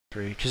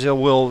Because it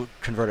will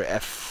convert to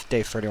F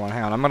day 31.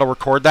 Hang on, I'm gonna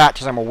record that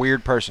because I'm a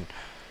weird person.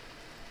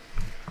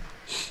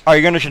 Are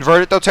you gonna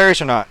convert it though,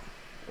 Terrace, or not?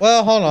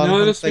 Well, hold on.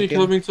 Notice me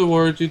coming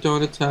towards you,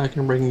 don't attack,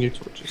 and bringing you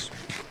torches.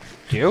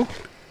 You?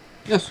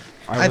 Yes.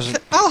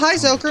 Oh, hi,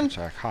 Xel'crin.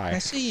 Hi. I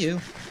see you.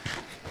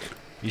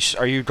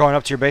 Are you going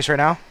up to your base right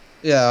now?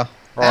 Yeah.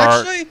 Or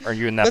Actually, are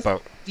you in that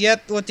boat?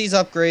 Yep, with these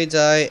upgrades,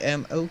 I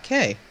am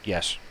okay.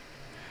 Yes.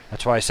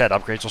 That's why I said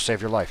upgrades will save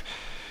your life.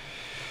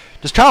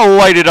 Just kind of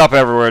light it up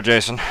everywhere,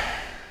 Jason.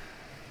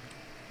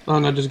 Oh,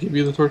 and I just give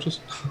you the torches?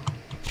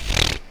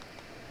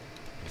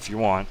 If you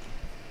want.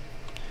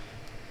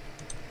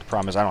 The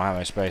problem is I don't have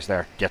any space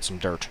there. Get some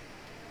dirt.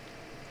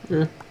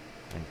 Yeah.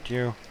 Thank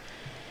you.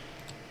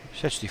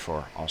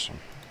 64. Awesome.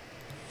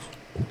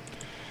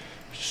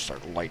 Just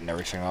start lighting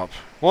everything up.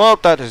 Well,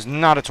 that is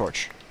not a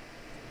torch.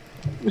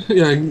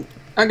 Yeah,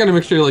 I gotta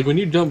make sure, like, when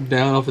you jump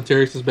down off of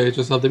Terrace's base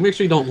or something, make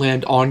sure you don't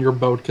land on your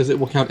boat, because it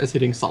will count as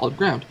hitting solid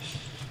ground.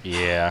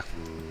 Yeah.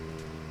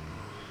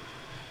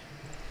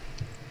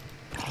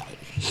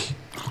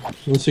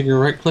 Unless you can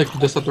right-click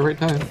just at the right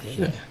time.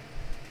 Yeah.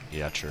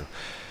 Yeah, true.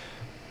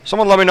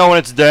 Someone let me know when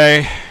it's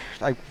day.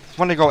 I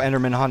want to go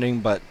Enderman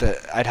hunting, but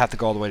I'd have to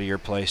go all the way to your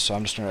place, so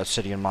I'm just going to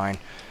city in mine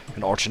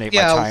and alternate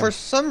my time. Yeah, for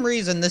some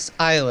reason, this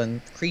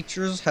island,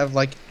 creatures have,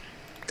 like,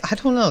 I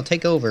don't know,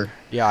 take over.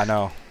 Yeah, I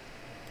know.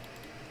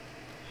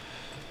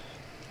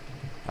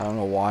 I don't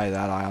know why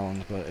that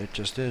island, but it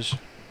just is.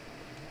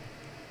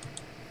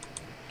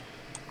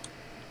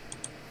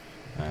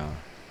 Yeah.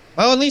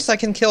 Well, at least I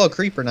can kill a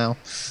creeper now.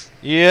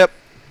 Yep.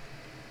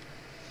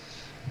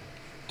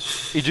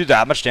 You do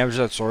that much damage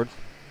to that sword?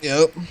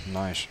 Yep.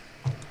 Nice.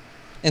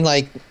 In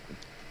like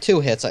 2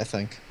 hits, I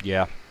think.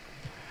 Yeah.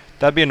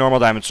 That'd be a normal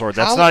diamond sword.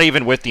 That's not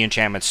even with the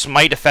enchantment.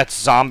 Smite affects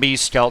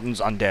zombies,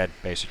 skeletons, undead,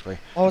 basically.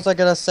 What was I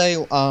gonna say?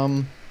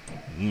 What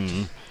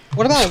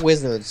about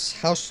wizards?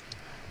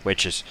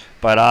 Witches.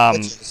 But,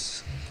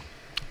 witches.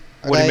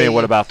 What do you mean,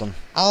 what about them?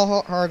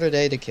 How hard are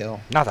they to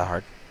kill? Not that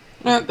hard.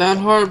 Not that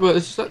hard, but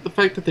it's just the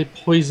fact that they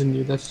poison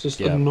you. That's just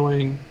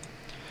annoying.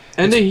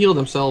 And they heal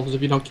themselves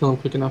if you don't kill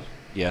them quick enough.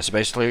 Yeah, so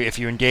basically, if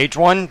you engage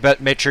one,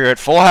 make sure you're at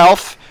full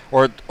health,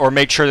 or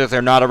make sure that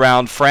they're not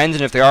around friends,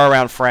 and if they are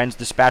around friends,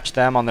 dispatch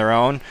them on their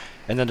own,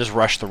 and then just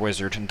rush the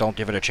wizard, and don't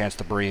give it a chance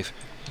to breathe.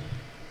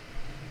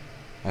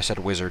 I said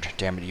wizard.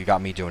 Damn it, you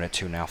got me doing it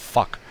too now.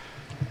 Fuck.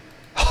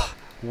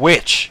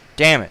 Witch.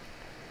 Damn it.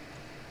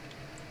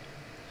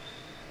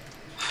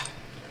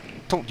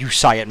 Don't you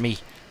sigh at me.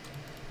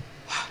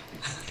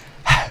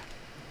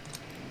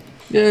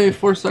 Yay,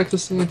 4 stacks of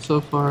sand so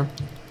far.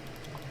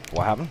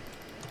 What happened?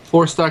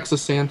 4 stacks of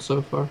sand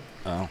so far.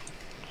 Oh.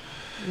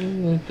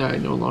 And I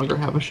no longer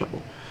have a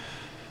shovel.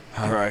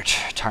 Alright,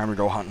 time to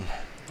go hunting.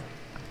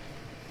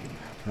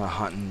 Not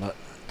hunting, but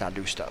gotta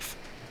do stuff.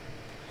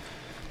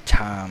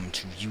 Time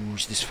to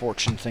use this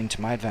fortune thing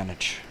to my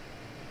advantage.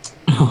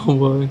 Oh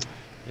boy.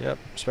 Yep,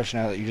 especially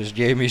now that you just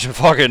gave me some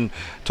fucking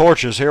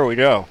torches. Here we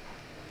go.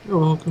 You're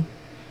welcome.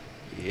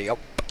 Yep.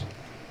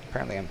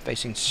 Apparently I'm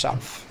facing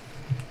south.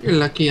 You're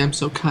lucky I'm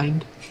so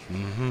kind.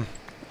 Mm-hmm.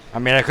 I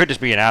mean, I could just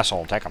be an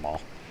asshole and take them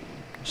all.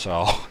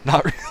 So,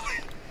 not really.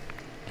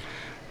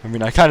 I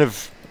mean, I kind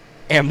of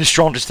am the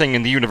strongest thing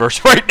in the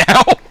universe right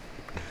now.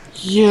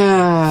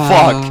 Yeah.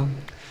 Fuck.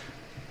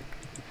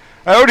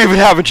 I don't even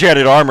have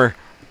enchanted armor.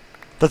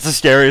 That's the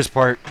scariest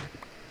part.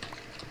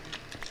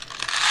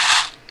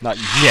 Not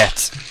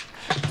yet.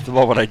 The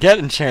moment I get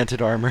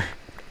enchanted armor,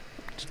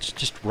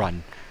 just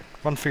run.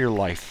 Run for your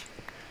life.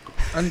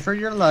 Run for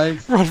your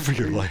life. Run for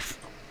your life.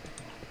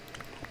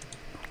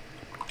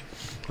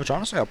 Which,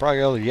 honestly, I'll probably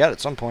be able to get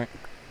at some point.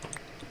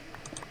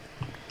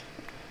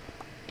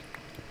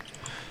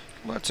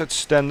 Let's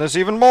extend this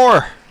even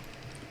more.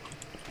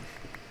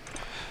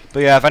 But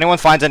yeah, if anyone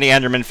finds any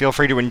Endermen, feel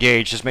free to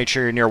engage. Just make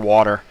sure you're near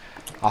water.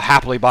 I'll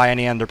happily buy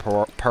any Ender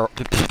pearls.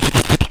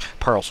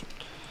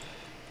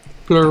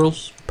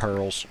 Plurals.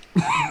 Pearls.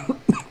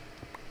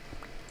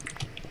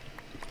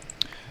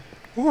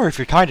 Or if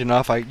you're kind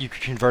enough, you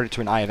could convert it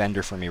to an Eye of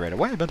Ender for me right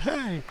away, but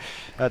hey,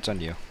 that's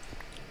on you.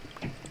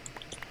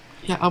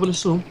 Yeah, I would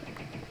assume.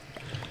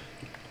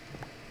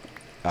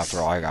 After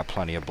all, I got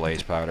plenty of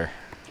blaze powder.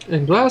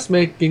 And glass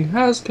making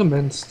has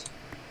commenced.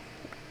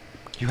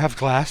 You have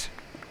glass?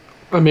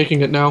 I'm making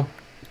it now.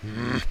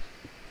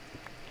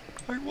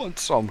 I want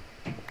some.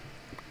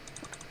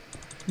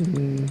 What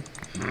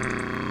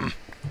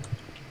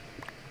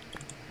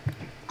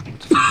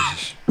the fuck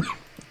is this?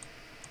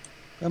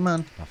 Come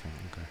on. Nothing,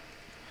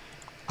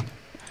 okay.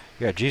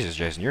 Yeah, Jesus,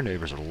 Jason, your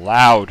neighbors are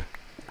loud.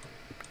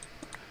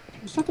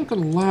 It's not that they're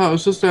loud,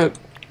 it's just that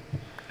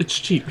it's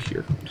cheap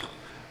here.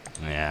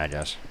 Yeah, I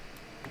guess.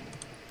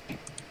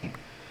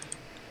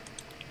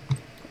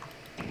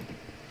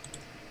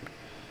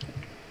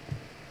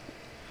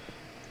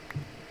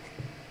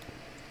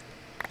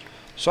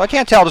 So I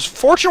can't tell. Does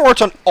fortune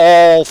works on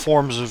all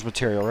forms of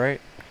material,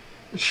 right?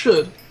 It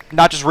should.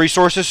 Not just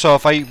resources, so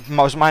if I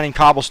was mining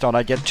cobblestone,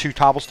 I'd get 2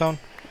 cobblestone?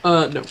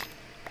 No.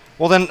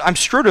 Well, then I'm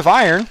screwed with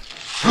iron.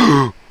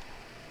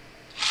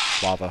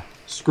 Lava.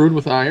 Screwed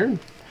with iron?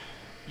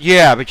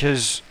 Yeah,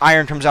 because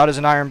iron comes out as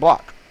an iron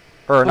block.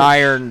 Or an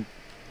iron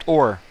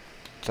ore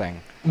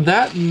thing.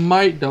 That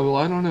might double,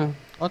 I don't know.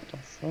 What the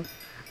fuck?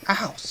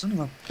 Ow, son of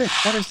a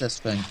bitch, what is this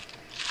thing?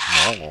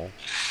 No.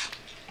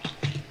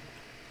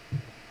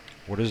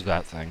 What is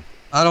that thing?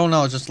 I don't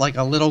know, just like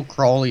a little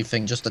crawly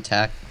thing just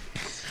attacked.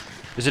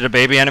 Is it a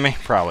baby enemy?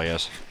 Probably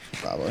is.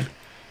 Probably.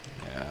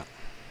 Yeah.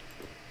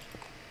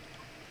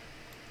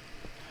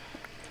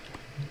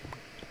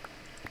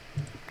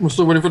 We're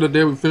still waiting for the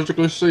day we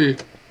physically see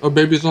a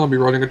baby zombie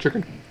riding a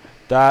chicken.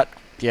 That,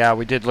 yeah,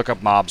 we did look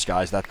up mobs,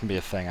 guys. That can be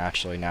a thing,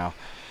 actually, now.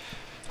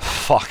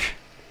 Fuck.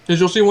 As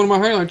you'll see one of my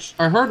highlights,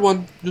 I heard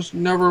one, just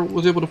never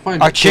was able to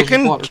find it. A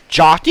chicken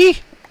jockey?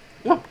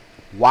 Yeah.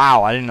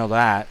 Wow, I didn't know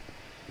that.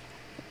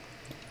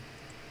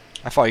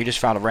 I thought you just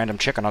found a random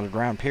chicken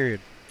underground, period.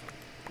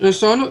 It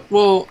sounded,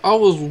 well, I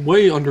was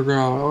way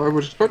underground. I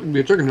was expecting to be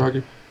a chicken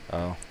jockey.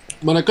 Oh.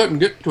 But I couldn't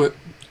get to it,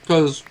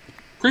 because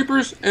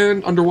creepers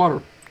and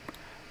underwater.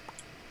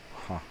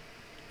 Huh.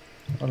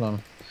 Hold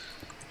on.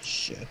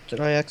 Shit,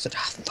 did I exit?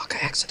 Ah, fuck,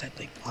 I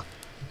accidentally blocked.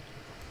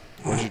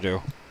 What'd you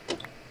do?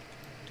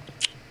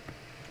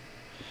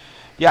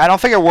 Yeah, I don't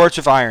think it works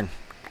with iron.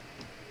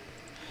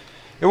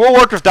 It will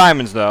work with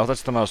diamonds, though.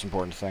 That's the most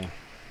important thing.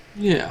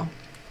 Yeah.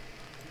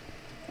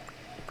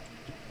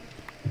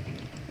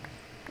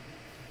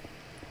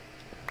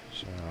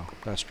 So,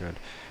 that's good.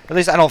 At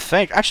least I don't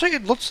think. Actually,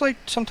 it looks like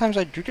sometimes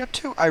I do get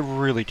two. I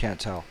really can't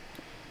tell.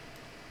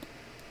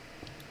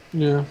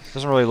 Yeah.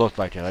 Doesn't really look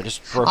like it. I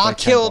just broke I like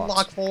 10 killed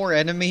blocks. like 4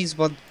 enemies,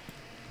 but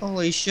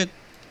holy shit,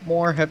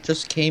 more have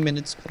just came in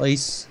its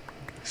place.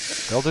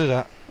 They'll do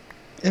that.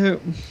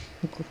 Ew.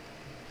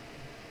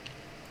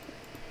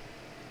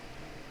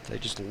 They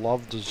just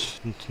love to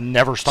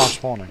never stop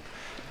spawning.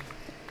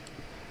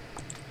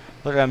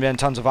 Look, I'm getting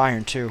tons of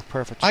iron, too.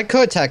 Perfect. I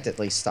could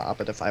technically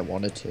stop it if I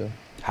wanted to.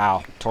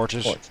 How?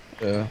 Torches?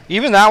 Yeah.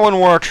 Even that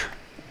wouldn't work.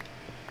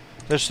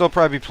 There's still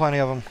probably plenty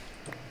of them.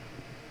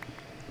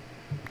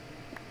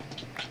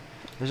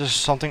 There's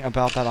just something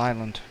about that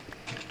island.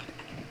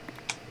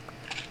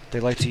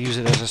 They like to use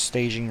it as a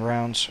staging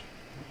grounds.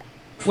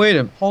 Wait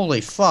a minute,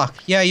 holy fuck.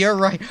 Yeah, you're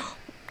right.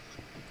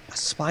 A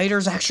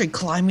spider's actually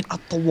climbing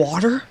up the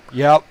water?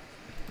 Yep.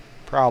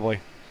 Probably.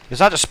 It's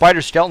not just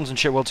spiders, skeletons and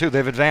shit will too.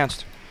 They've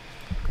advanced.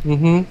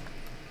 Mm-hmm.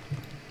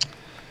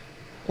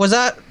 Was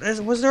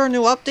there a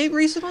new update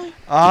recently?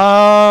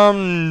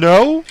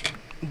 No.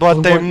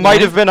 But they 1.9?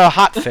 might have been a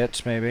hot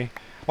fix, maybe.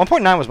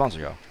 1.9 was months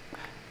ago.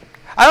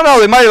 I don't know,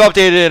 they might have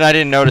updated it and I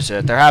didn't notice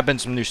it. There have been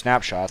some new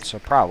snapshots, so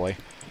probably.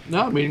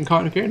 Now I'm eating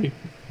cotton candy.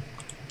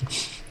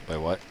 Wait,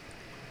 what?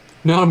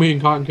 Now I'm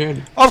eating cotton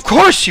candy. Of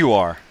course you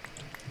are!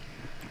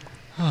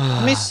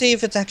 Let me see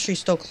if it's actually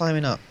still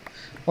climbing up.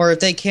 Or if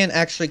they can't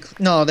actually...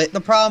 No,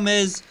 the problem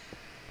is...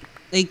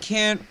 They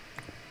can't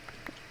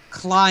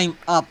climb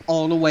up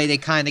all the way they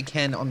kind of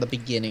can on the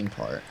beginning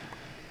part.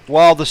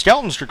 Well, the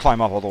skeletons could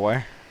climb up all the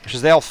way.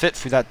 Because they all fit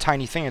through that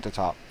tiny thing at the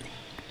top.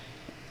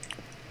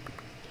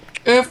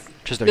 If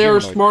They're they're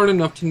humanoid. smart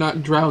enough to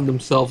not drown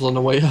themselves on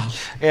the way up.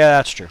 Yeah,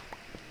 that's true.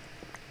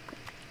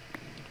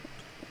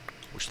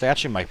 Which they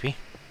actually might be.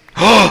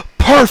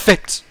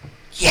 Perfect!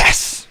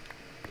 Yes!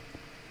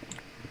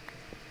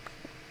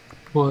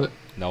 What?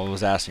 No one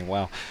was asking.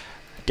 Wow.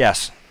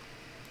 Guess.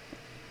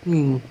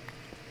 Another?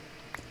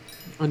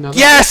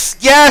 Yes!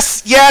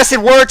 Yes! Yes! It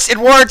works! It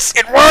works!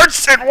 It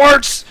works! It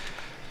works!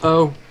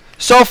 Oh.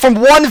 So from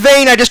one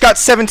vein, I just got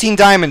 17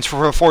 diamonds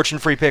for a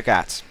fortune-free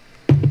pickaxe.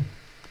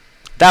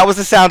 That was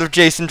the sound of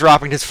Jason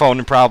dropping his phone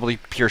in probably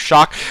pure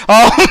shock.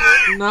 Oh,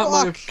 Not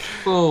my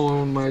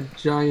phone, my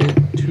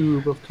giant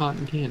tube of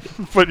cotton candy.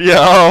 but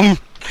yeah,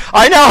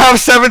 I now have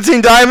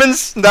 17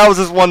 diamonds. And that was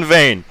just one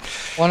vein.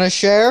 Wanna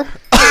share?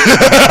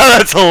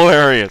 That's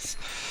hilarious.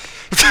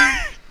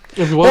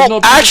 If it wasn't Well,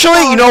 up-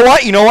 actually, you know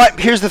what? You know what?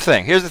 Here's the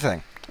thing. Here's the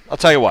thing. I'll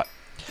tell you what.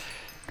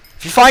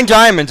 If you find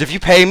diamonds, if you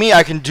pay me,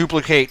 I can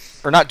duplicate,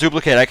 or not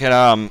duplicate, I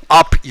can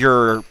up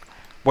your,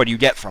 what you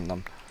get from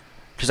them.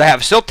 Because I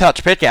have a silk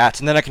touch pickaxe,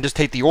 and then I can just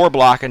take the ore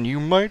block, and you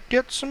might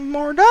get some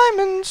more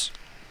diamonds.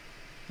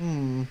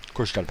 Of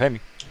course, you gotta pay me.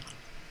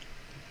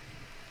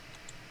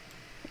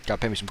 Gotta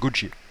pay me some good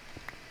shit.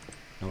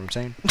 Know what I'm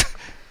saying?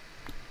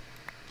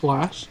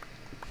 Glass.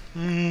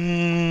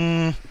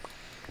 Be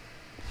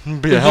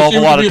a hell of a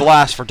lot of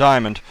glass for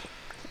diamond.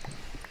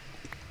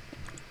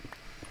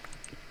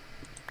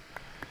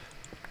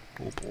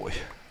 Oh boy.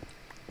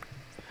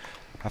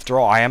 After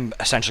all, I am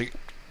essentially,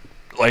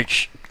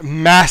 like,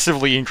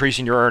 massively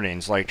increasing your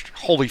earnings. Like,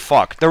 holy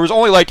fuck. There was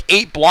only like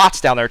 8 blocks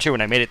down there too,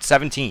 and I made it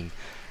 17.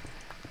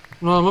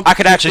 Well, I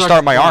could actually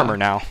start my armor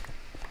now.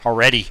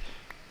 Already.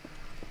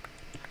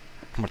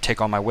 I'm gonna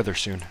take on my wither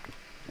soon.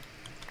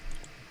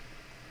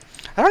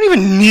 I don't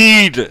even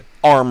need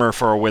armor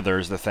for a wither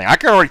is the thing. I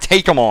can already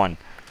take them on.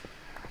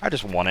 I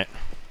just want it.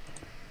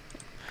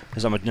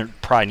 Because I'm gonna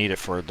probably need it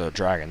for the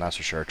dragon, that's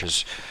for sure.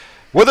 Because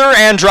wither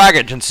and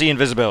dragon can see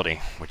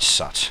invisibility, which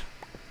sucks.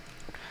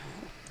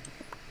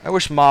 I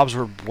wish mobs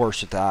were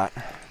worse at that.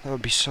 That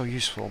would be so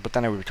useful, but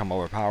then it would become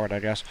overpowered, I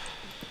guess.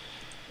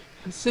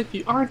 As if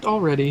you aren't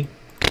already.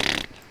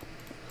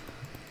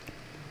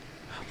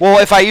 Well,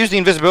 if I use the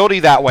invisibility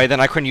that way, then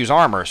I couldn't use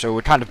armor, so it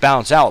would kind of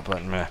balance out,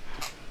 but meh.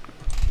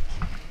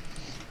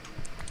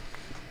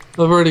 I've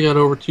already got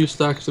over 2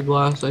 stacks of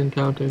glass and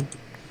counting.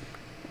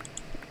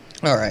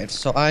 Alright,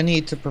 so I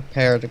need to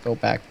prepare to go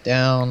back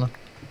down.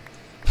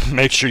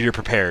 Make sure you're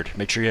prepared.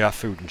 Make sure you have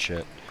food and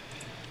shit.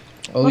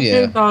 Oh,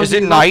 Okay, yeah. dog, Is it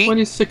it's about night?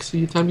 26,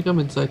 time to come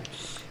inside.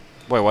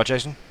 Wait, what,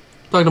 Jason?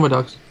 Talking to my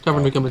dogs.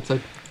 Time to come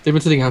inside. They've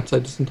been sitting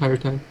outside this entire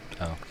time.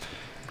 Oh.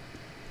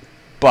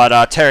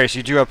 But, Terrace,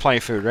 you do have plenty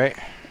of food, right?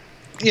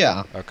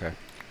 Yeah, Okay.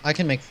 I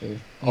can make food.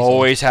 easily.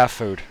 Always have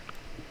food.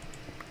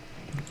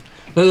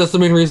 That's the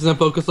main reason I'm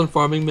focused on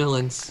farming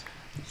melons.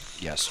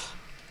 Yes.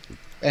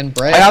 And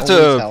bread I have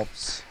always to-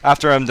 helps.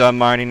 After I'm done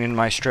mining in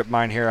my strip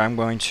mine here, I'm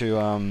going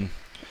to,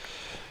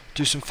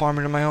 do some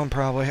farming of my own,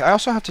 probably. I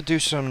also have to do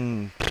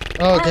some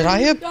Oh, did I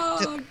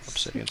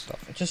obsidian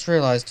stuff. I just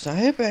realized,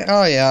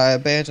 oh yeah, I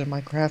abandoned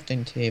my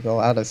crafting table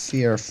out of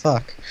fear.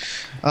 Fuck.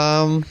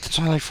 It's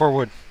only 4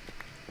 wood.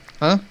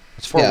 Huh?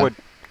 It's 4 Yeah. wood.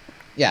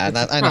 Yeah, It's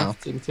that a I know.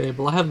 crafting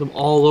table. I have them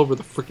all over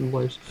the freaking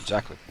place.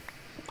 Exactly.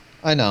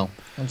 I know.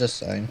 I'm just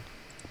saying.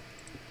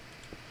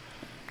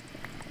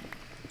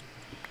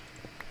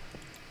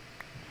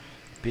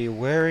 Be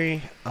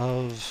wary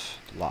of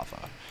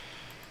lava.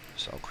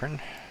 Xel'crin,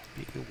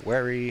 be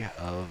wary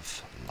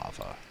of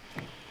lava.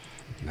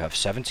 You have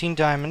 17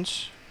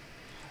 diamonds.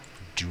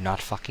 Do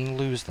not fucking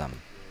lose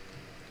them.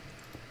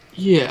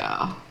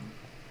 Yeah.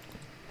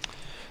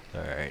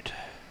 Alright.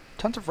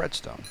 Tons of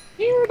redstone.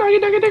 Here, doggy,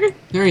 doggy, doggy.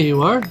 There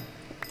you are.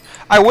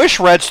 I wish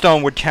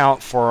redstone would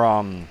count for,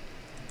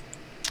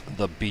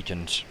 the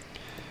beacons.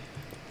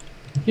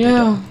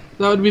 Yeah,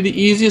 that would be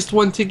the easiest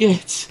one to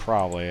get.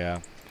 Probably, yeah.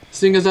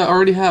 Seeing as I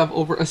already have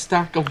over a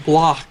stack of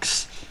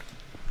blocks.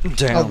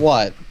 Damn. Of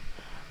what?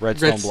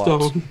 Redstone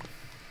blocks. Redstone.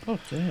 Oh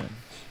damn.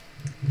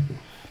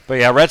 But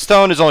yeah,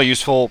 redstone is only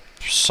useful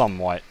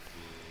somewhat.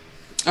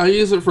 I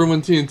use it for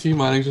when TNT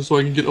mining just so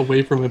I can get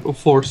away from it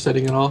before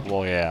setting it off.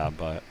 Well, yeah,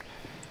 but...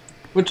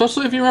 Which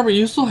also, if you remember,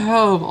 you still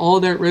have all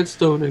that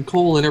redstone and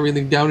coal and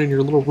everything down in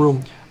your little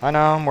room. I know,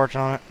 I'm working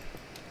on it.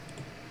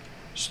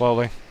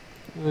 Slowly.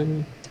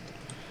 And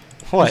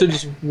What? is it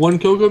just 1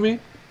 cocoa bean?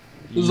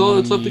 Is all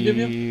that's left to give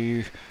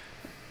you?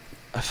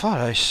 I thought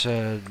I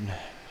said...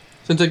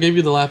 Since I gave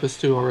you the lapis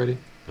too already.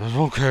 I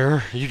don't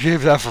care. You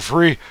gave that for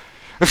free.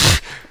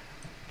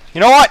 You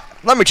know what?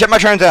 Let me check my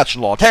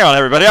transaction log. Hang on,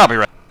 everybody. I'll be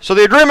right. So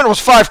the agreement was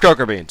 5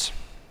 cocoa beans.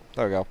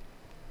 There we go.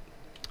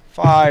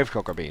 5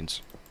 cocoa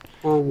beans.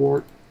 Or a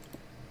wart.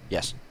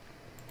 Yes.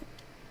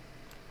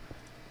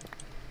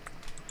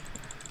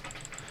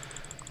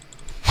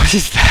 What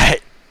is that?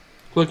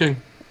 Clicking.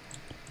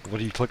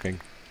 What are you clicking?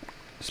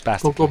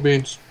 Spastic. Cocoa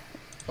beans.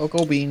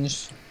 Cocoa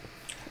beans.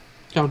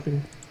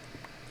 Counting.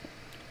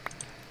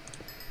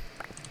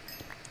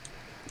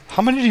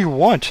 How many do you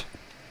want?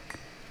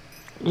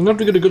 Enough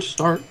to get a good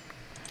start.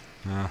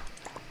 I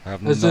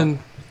have As no... in,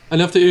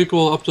 enough to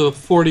equal up to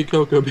 40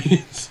 cocoa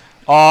beans.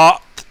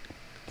 Alright.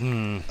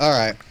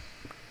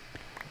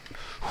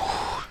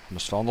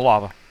 Almost fell in the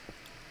lava.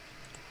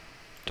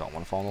 Don't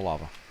want to fall in the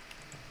lava.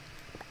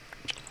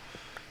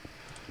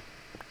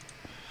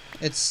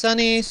 It's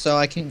sunny, so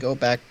I can go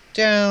back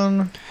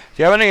down. Do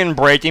you have any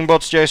breaking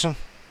books, Jason?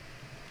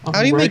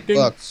 How do you make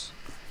books?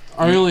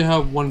 I only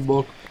have 1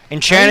 book.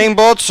 Enchanting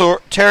boots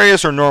or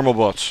Terrius or normal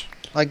boots?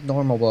 Like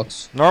normal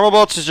books. Normal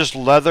boots is just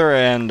leather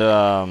and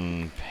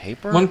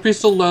paper. 1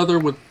 piece of leather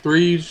with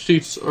 3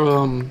 sheets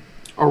around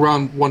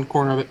 1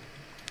 corner of it.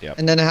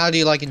 And then how do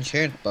you like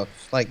enchant books?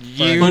 Like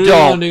You Put it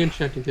don't. on the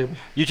enchanting table.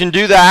 You can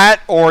do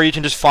that, or you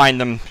can just find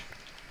them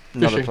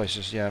in other Fishing.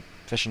 places. Yeah,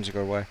 fishing's a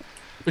good way.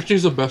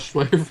 Fishing's the best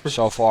way for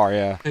So far,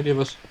 yeah. any of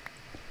us.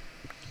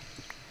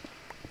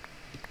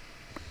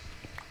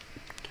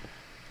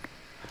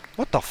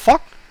 What the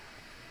fuck?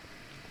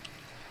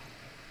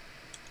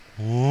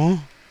 Huh?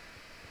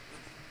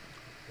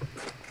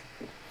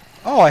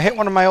 Oh, I hit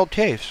one of my old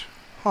caves.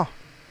 Huh.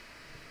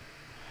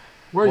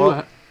 Where are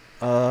Well-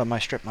 you at? My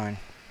strip mine.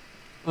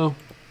 Oh.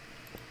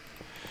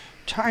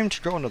 Time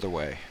to go another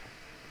way.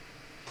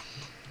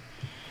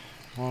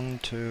 1,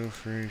 2,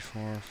 3,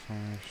 4, 5,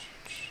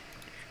 6.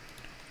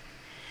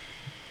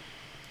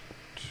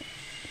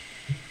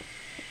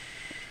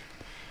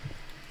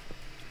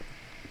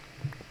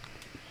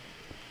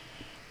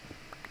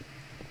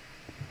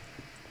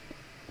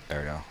 There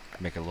we go.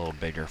 Make it a little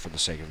bigger for the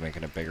sake of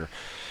making it bigger.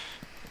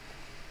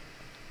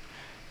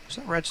 Is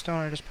that redstone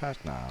I just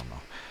passed? No, I don't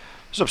know.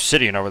 There's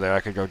obsidian over there I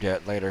could go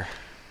get later.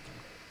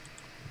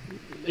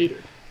 Later.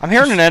 I'm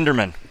hearing an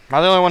Enderman. Am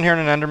I the only one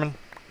hearing an Enderman?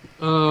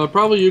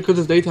 Probably you because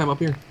it's daytime up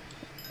here.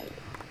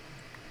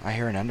 I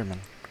hear an Enderman.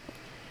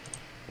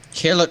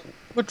 kill it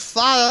with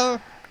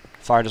fire?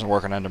 Fire doesn't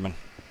work on Enderman.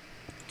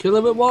 Kill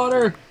it with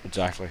water.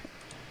 Exactly.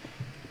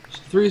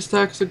 3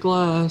 stacks of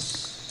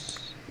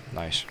glass.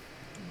 Nice.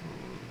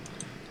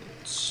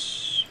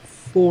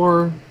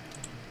 4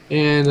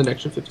 and an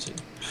extra 15.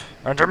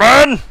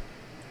 Enderman!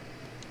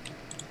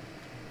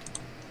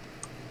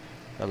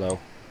 Hello,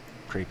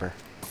 creeper.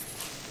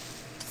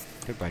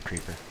 Goodbye,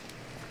 creeper.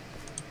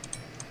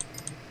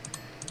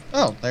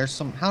 Oh, there's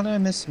some. How did I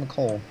miss some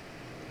coal?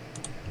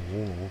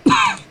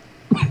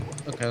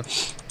 Okay.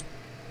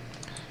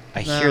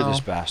 I hear this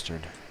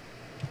bastard.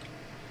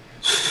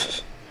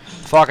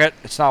 Fuck it.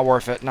 It's not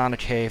worth it. Not in a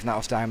cave. Not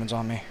with diamonds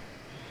on me.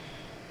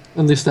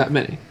 At least that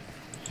many.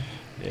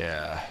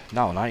 Yeah.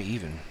 No, not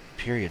even.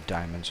 Period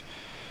diamonds.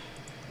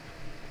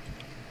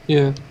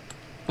 Yeah.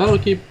 I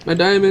don't keep my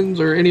diamonds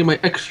or any of my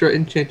extra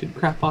enchanted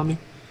crap on me.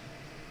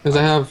 Because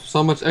I have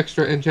so much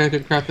extra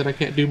enchanted crap that I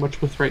can't do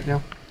much with right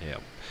now.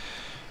 Yep.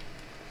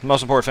 The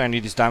most important thing I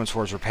need these diamonds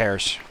for is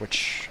repairs,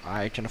 which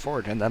I can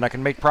afford. And then I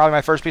can make probably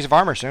my first piece of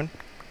armor soon.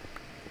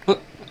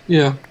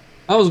 Yeah.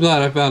 I was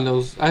glad I found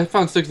those. I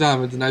found 6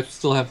 diamonds and I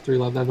still have 3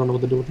 left. I don't know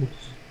what to do with them.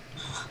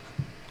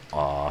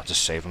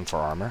 Just save them for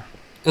armor.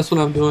 That's what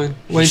I'm doing.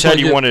 You said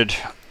you wanted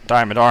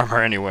diamond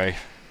armor anyway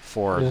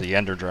for the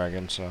Ender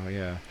Dragon, so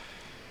yeah.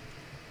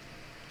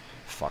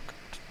 Fuck.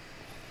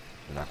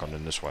 They're not going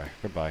in this way.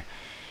 Goodbye.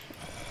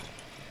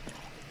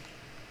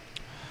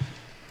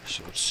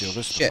 So let's seal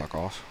this the fuck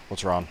off.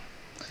 What's wrong?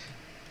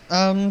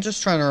 I'm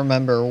just trying to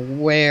remember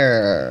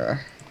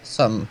where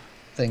some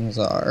things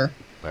are.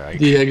 Like,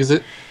 the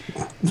exit.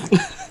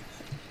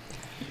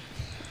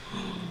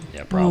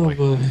 Yeah, probably.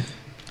 Oh, boy.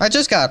 I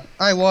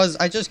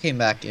just came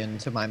back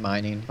into my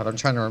mining, but I'm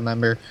trying to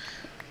remember.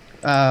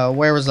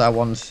 Where was that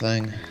one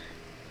thing?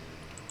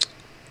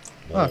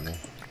 Fuck.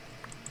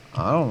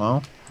 I don't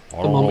know.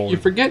 The moment you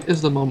forget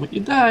is the moment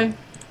you die.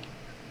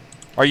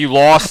 Are you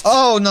lost?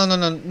 Oh, no,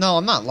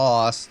 I'm not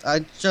lost.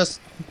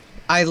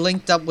 I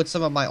linked up with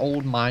some of my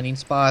old mining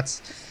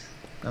spots.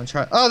 I'm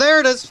trying. Oh, there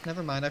it is.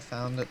 Never mind, I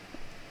found it.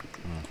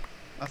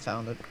 I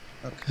found it.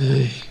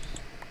 Okay.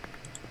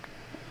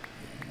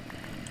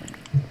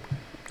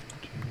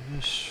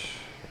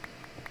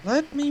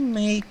 Let me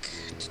make...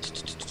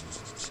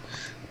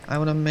 I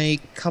want to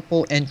make a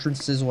couple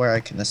entrances where I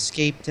can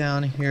escape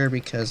down here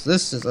because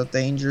this is a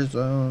danger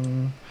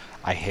zone.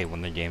 I hate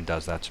when the game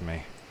does that to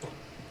me.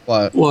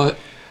 What? What?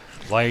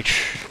 Like,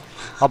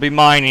 I'll be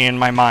mining in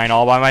my mine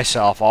all by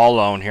myself, all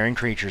alone, hearing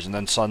creatures, and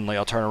then suddenly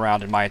I'll turn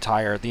around and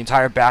the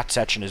entire bat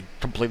section is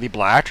completely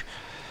black,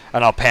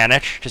 and I'll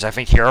panic because I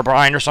think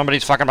Herobrine or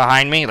somebody's fucking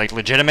behind me, like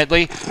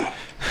legitimately.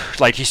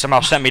 Like he somehow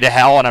sent me to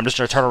hell, and I'm just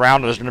gonna turn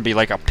around and there's gonna be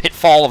like a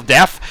pitfall of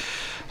death.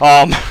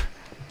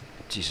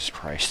 Jesus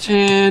Christ.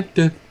 And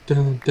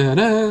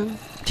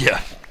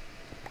Yeah.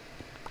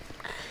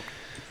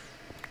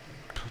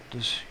 Put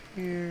this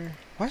here.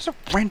 Why is there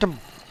random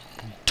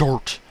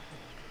dirt?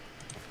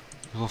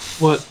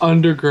 What,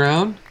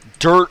 underground?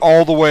 Dirt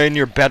all the way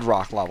near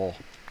bedrock level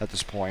at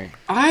this point.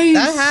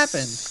 That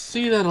happens.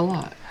 See that a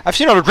lot. I've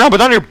seen it underground, but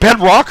not near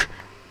bedrock.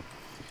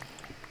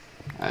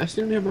 I've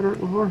seen it near bedrock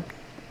before.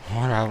 Oh,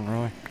 I haven't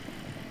really.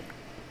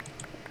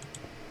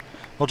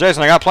 Well,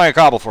 Jason, I got plenty of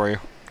cobble for you.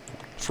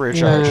 Free of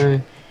charge.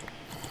 Yay.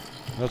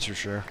 That's for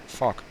sure.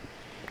 Fuck.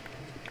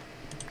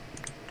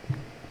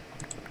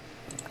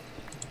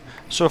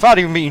 So without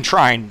even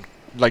trying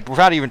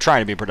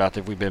to be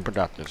productive, we've been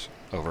productive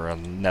over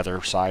on the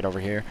nether side over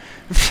here.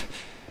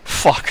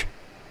 Fuck.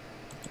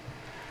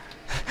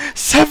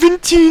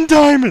 17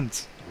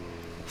 diamonds!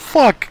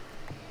 Fuck.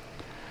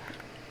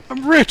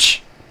 I'm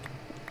rich.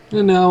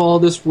 And now all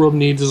this room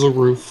needs is a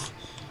roof.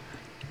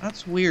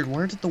 That's weird.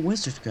 Where did the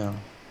wizard go?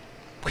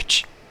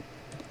 Which?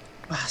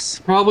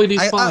 Probably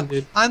despawned,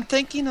 dude. I'm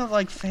thinking of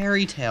like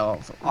fairy tale.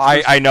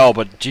 I know,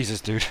 but Jesus,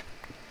 dude.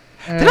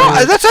 They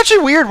don't, that's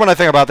actually weird when I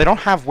think about it. They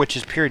don't have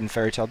witches, period, in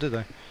fairy tale, do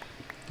they?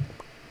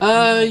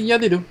 Yeah,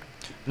 they do.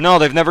 No,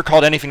 they've never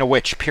called anything a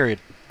witch, period.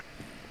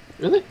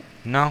 Really?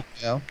 No.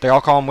 Yeah. They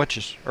all call them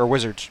witches. Or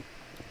wizards.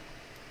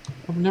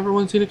 I've never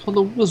once seen it called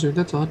a wizard,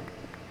 that's odd.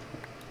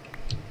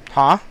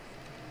 Huh?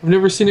 I've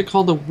never seen it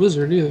called a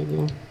wizard either,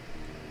 though.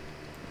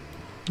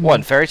 What,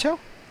 in fairy tale?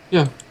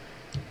 Yeah.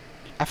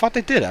 I thought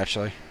they did,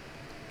 actually.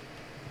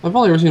 I've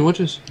only ever seen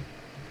witches.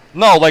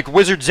 No, like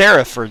Wizard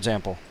Zareth, for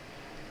example.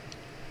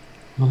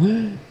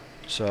 What?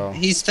 So...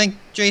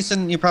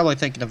 Jason, you're probably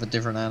thinking of a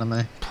different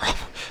anime.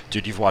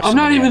 Dude, you've watched I'm so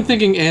not many even anime.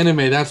 thinking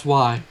anime, that's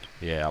why.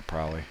 Yeah,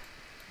 probably.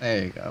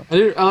 There you go.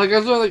 I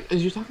was like,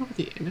 is you talking about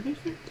the anime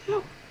fairy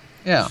tale?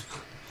 Yeah.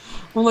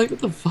 I'm like, what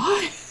the fuck?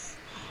 I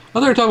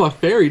thought we were talking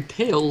about fairy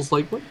tales,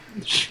 like, what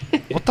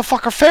shit? What the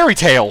fuck are fairy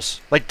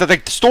tales? Like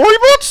the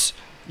storybooks?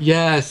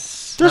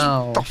 Yes. There's...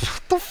 No.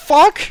 The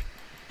fuck?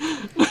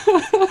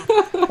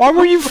 Why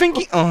were you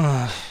thinking...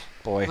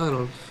 boy. I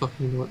don't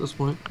fucking know at this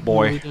point.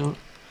 Boy. I really don't.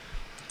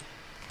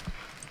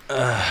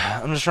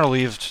 I'm just trying to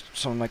leave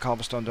some of my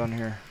cobblestone down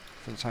here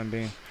for the time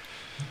being.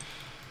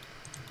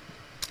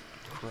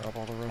 Grab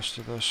all the rest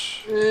of this.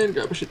 And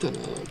grab a shit ton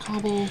of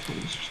cobble from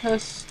this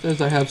chest,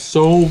 as I have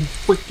so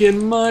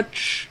freaking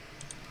much.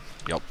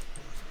 Yep.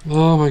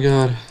 Oh my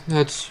god.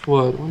 That's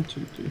what? 1,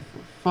 2, 3, 4,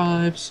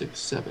 5, 6,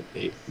 7,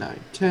 8, 9,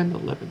 10,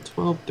 11,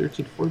 12,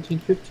 13, 14,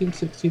 15,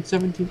 16,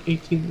 17,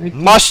 18,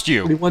 19, Must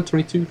you? 21,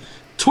 22,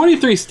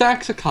 23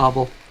 stacks of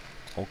cobble.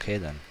 Okay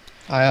then.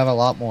 I have a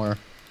lot more.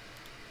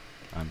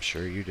 I'm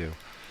sure you do.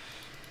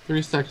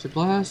 3 stacks of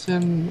glass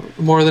and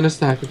more than a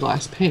stack of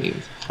glass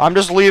panes. I'm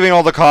just leaving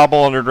all the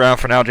cobble underground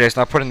for now, Jason.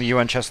 I'll put in the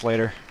UN chest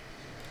later.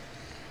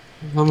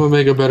 I'm gonna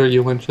make a better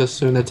UN chest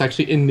soon. That's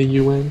actually in the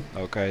UN.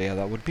 Okay, yeah,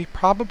 that would be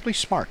probably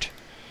smart.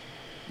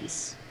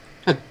 Yes.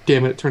 God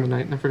damn it! It turned to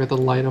night, and I forgot to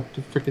light up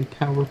the freaking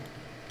tower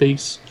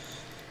base.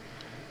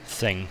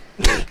 Thing.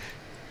 Yeah,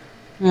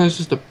 it's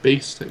just a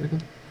base technically.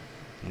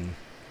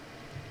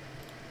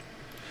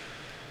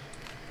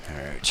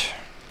 Alright.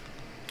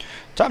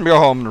 Time to go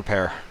home and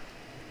repair.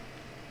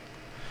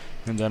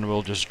 And then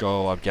we'll just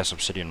go, I guess,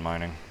 obsidian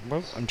mining.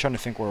 Well, I'm trying to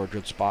think where a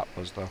good spot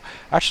was, though.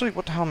 Actually,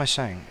 what the hell am I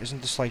saying?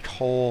 Isn't this, like,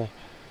 whole...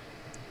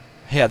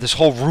 Yeah, this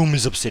whole room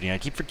is obsidian. I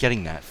keep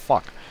forgetting that.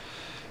 Fuck.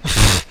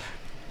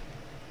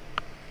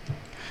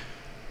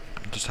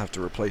 Just have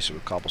to replace it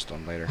with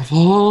cobblestone later. Of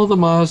all the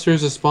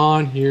monsters that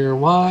spawn here,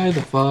 why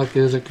the fuck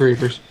is it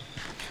creepers?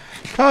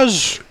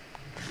 Because...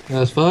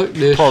 That's fuck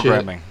this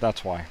programming. shit.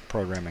 That's why.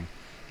 Programming.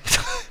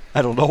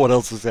 I don't know what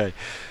else to say.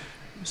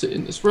 Sit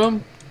in this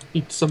room,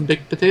 eat some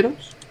baked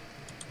potatoes,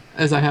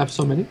 as I have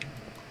so many.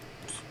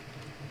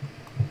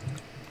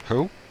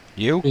 Who?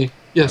 You? Me.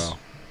 Yes.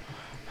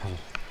 Oh.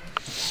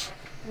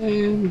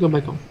 And go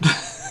back home.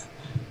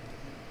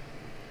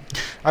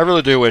 I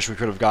really do wish we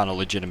could have gotten a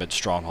legitimate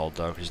stronghold,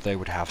 though, because they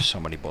would have so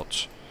many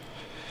boats.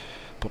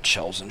 Boat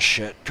shells and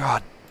shit.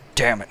 God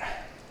damn it.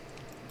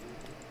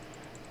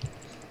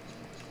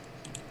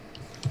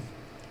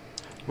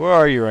 Where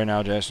are you right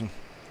now, Jason?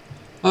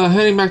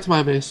 Heading back to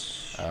my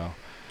base. Oh.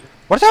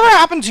 Whatever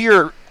happened to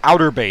your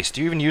outer base?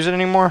 Do you even use it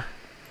anymore?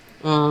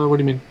 What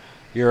do you mean?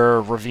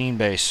 Your ravine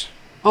base.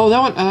 Oh, that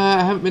one,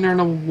 I haven't been there in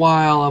a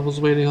while. I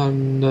was waiting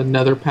on the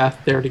nether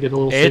path there to get a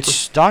little safer.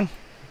 It's done.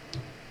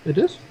 It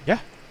is? Yeah.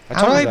 I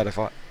told you that, I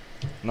thought.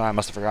 No, I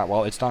must have forgot.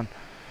 Well, it's done.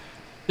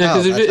 Yeah,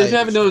 because Oh, if you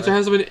haven't noticed, there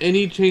hasn't been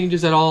any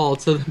changes at all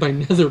to my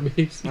nether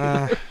base.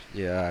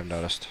 Yeah, I've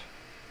noticed.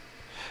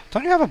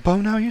 Don't you have a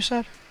bow now, you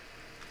said?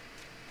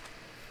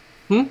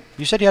 Hmm?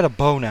 You said you had a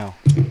bow now.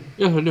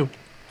 Yeah, I do.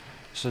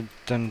 So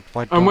then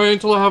why I'm waiting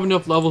until I have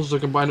enough levels to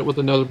combine it with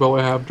another bow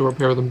I have to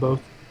repair them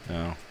both.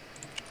 No.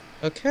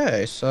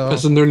 Okay, so...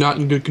 As in they're not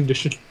in good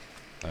condition.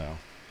 No.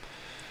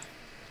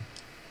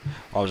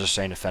 I was just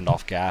saying to fend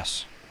off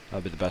gas. That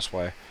would be the best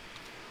way.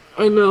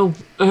 I know.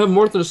 I have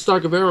more than a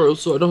stock of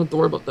arrows, so I don't have to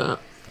worry about that.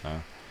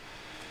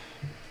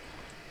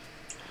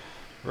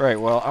 Right,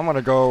 well, I'm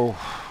gonna go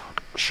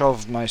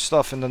shove my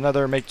stuff in the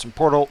nether, make some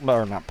portal...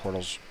 or not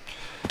portals.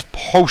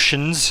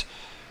 Potions.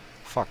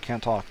 Fuck,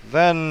 can't talk.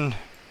 Then...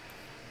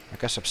 I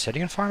guess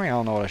obsidian farming? I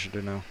don't know what I should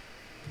do now.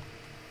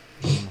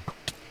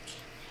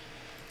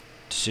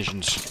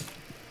 Decisions.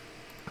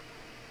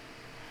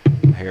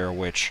 Hair a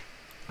witch.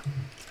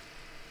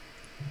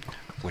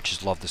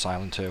 Witches love this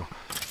island too.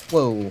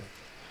 Whoa.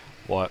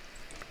 What?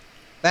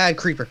 Bad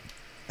creeper.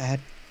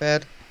 Bad.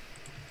 Bad.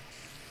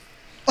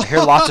 I hear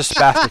lots of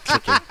spastic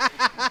clicking.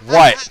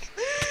 What?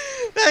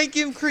 Thank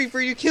you,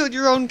 creeper. You killed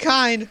your own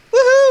kind.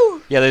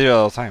 Woohoo! Yeah, they do it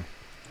all the time.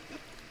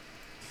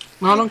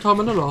 Not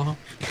uncommon at all.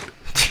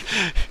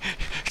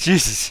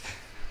 Jesus.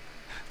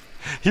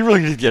 You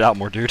really need to get out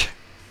more, dude.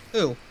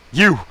 Who?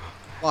 You.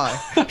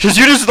 Why? Because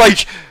you just,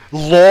 like,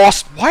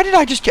 lost... Why did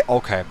I just get...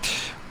 Okay.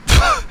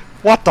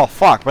 What the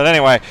fuck? But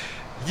anyway,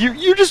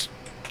 you just...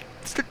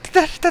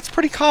 That's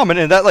pretty common,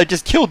 and that, like,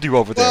 just killed you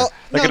over there.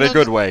 Like, in a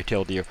good way,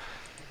 killed you.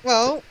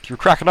 Well... You were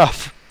cracking up.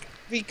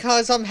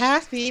 Because I'm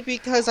happy,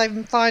 because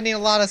I'm finding a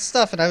lot of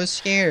stuff, and I was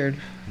scared.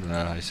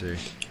 I see.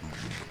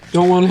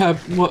 Don't want to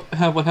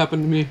have what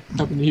happened to me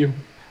happen to you.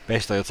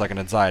 Basically, it's like an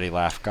anxiety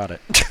laugh. Got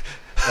it.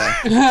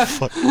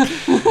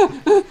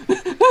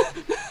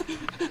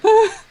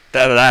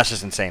 That's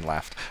just insane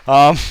laugh.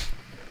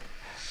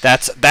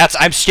 That's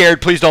I'm scared.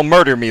 Please don't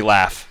murder me.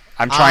 Laugh.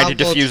 I'm trying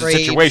to defuse the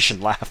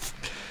situation. Laugh.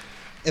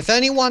 If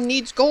anyone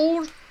needs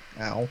gold,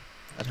 ow.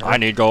 I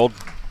need gold.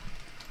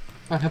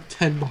 I have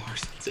 10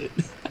 bars. That's it.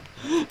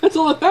 That's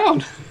all I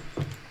found.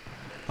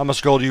 How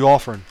much gold are you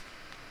offering?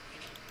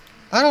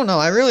 I don't know.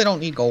 I really don't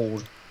need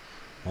gold.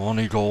 I don't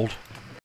need gold.